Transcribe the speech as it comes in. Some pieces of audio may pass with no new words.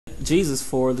Jesus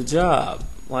for the job.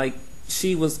 Like,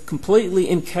 she was completely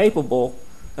incapable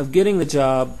of getting the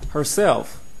job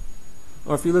herself.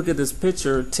 Or if you look at this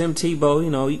picture, Tim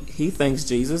Tebow, he thanks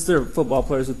Jesus. There are football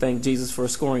players who thank Jesus for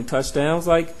scoring touchdowns.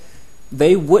 Like,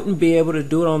 they wouldn't be able to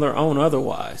do it on their own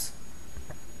otherwise.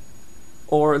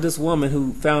 Or this woman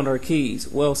who found her keys.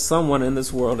 Well, someone in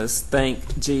this world has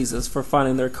thanked Jesus for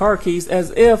finding their car keys,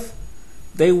 as if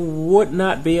they would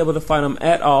not be able to find them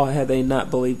at all had they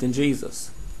not believed in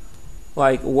Jesus.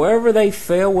 Like, wherever they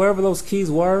fell, wherever those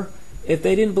keys were, if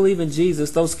they didn't believe in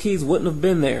Jesus, those keys wouldn't have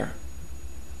been there.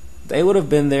 They would have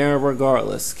been there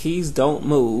regardless. Keys don't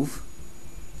move.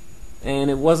 And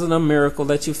it wasn't a miracle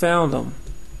that you found them.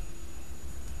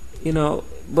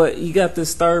 But you got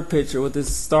this third picture with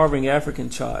this starving African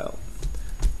child.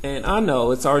 And I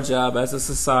know it's our job as a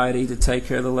society to take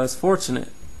care of the less fortunate.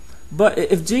 But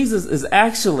if Jesus is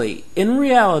actually, in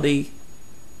reality,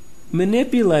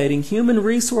 manipulating human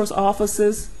resource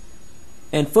offices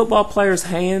and football players'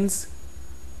 hands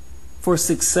for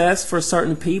success for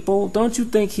certain people, don't you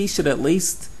think he should at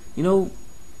least,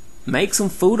 make some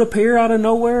food appear out of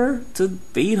nowhere to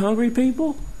feed hungry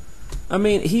people? I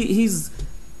mean, he's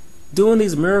doing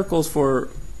these miracles for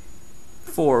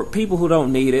people who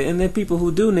don't need it, and then people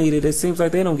who do need it, it seems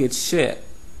like they don't get shit.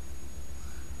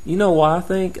 You know why I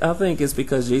think? I think it's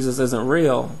because Jesus isn't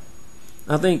real.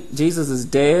 I think Jesus is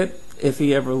dead, if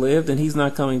he ever lived, and he's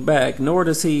not coming back. Nor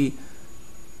does he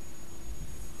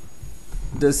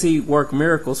work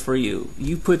miracles for you.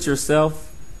 You put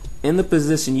yourself in the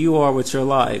position you are with your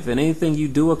life, and anything you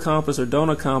do accomplish or don't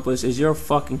accomplish is your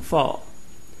fucking fault.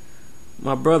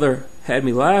 My brother had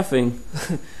me laughing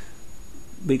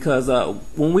because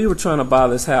when we were trying to buy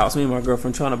this house, me and my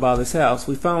girlfriend trying to buy this house,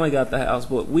 we finally got the house,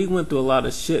 but we went through a lot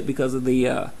of shit because of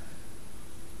the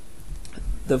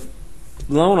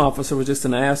loan officer was just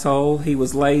an asshole. He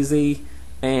was lazy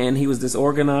and he was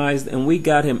disorganized, and we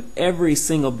got him every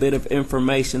single bit of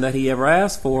information that he ever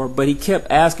asked for, but he kept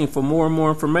asking for more and more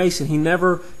information. He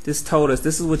never just told us,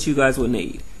 this is what you guys would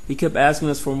need. He kept asking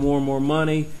us for more and more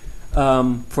money,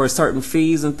 for certain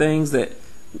fees and things that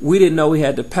we didn't know we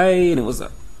had to pay, and it was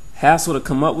a hassle to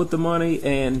come up with the money,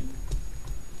 and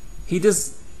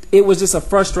it was just a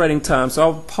frustrating time. So I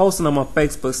was posting on my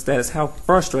Facebook status how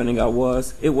frustrating it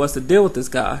was to deal with this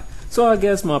guy. So I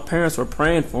guess my parents were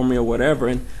praying for me or whatever,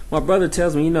 and my brother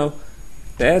tells me,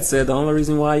 Dad said the only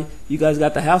reason why you guys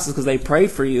got the house is because they prayed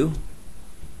for you.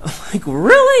 I'm like,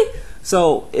 really?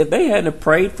 So if they hadn't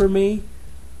prayed for me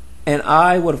and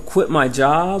I would have quit my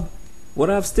job, would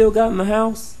I have still gotten the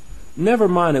house? Never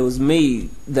mind, it was me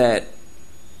that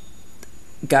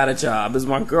got a job. It was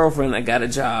my girlfriend that got a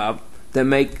job that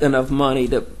make enough money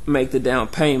to make the down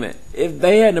payment. If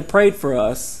they hadn't prayed for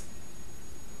us,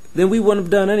 then we wouldn't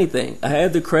have done anything. I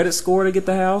had the credit score to get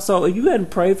the house. So if you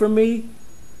hadn't prayed for me,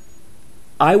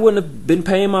 I wouldn't have been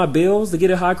paying my bills to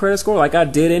get a high credit score like I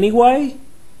did anyway.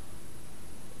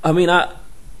 I mean, I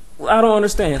don't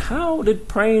understand. How did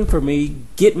praying for me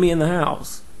get me in the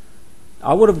house?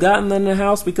 I would have gotten in the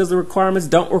house because the requirements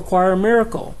don't require a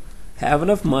miracle. Have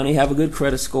enough money, have a good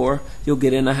credit score, you'll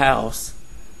get in the house.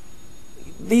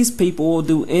 These people will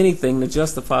do anything to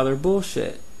justify their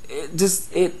bullshit.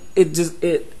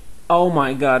 Oh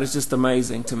my God, it's just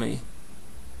amazing to me.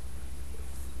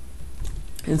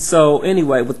 And so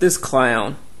anyway, with this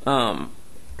clown,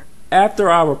 after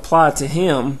I reply to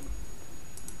him,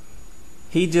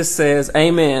 he just says,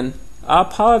 "Amen. I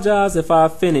apologize if I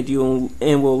offended you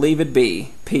and will leave it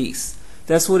be. Peace."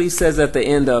 That's what he says at the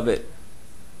end of it.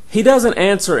 He doesn't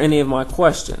answer any of my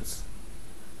questions.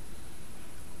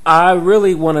 I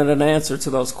really wanted an answer to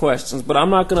those questions, but I'm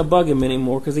not going to bug him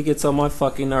anymore because he gets on my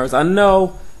fucking nerves. I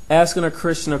know asking a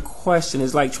Christian a question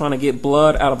is like trying to get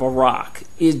blood out of a rock.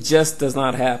 It just does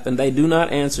not happen. They do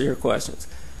not answer your questions.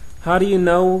 How do you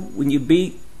know when you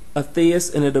beat a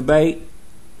theist in a debate?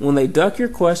 When they duck your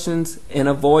questions and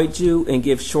avoid you and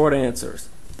give short answers.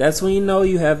 That's when you know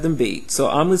you have them beat. So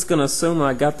I'm just going to assume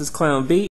I got this clown beat.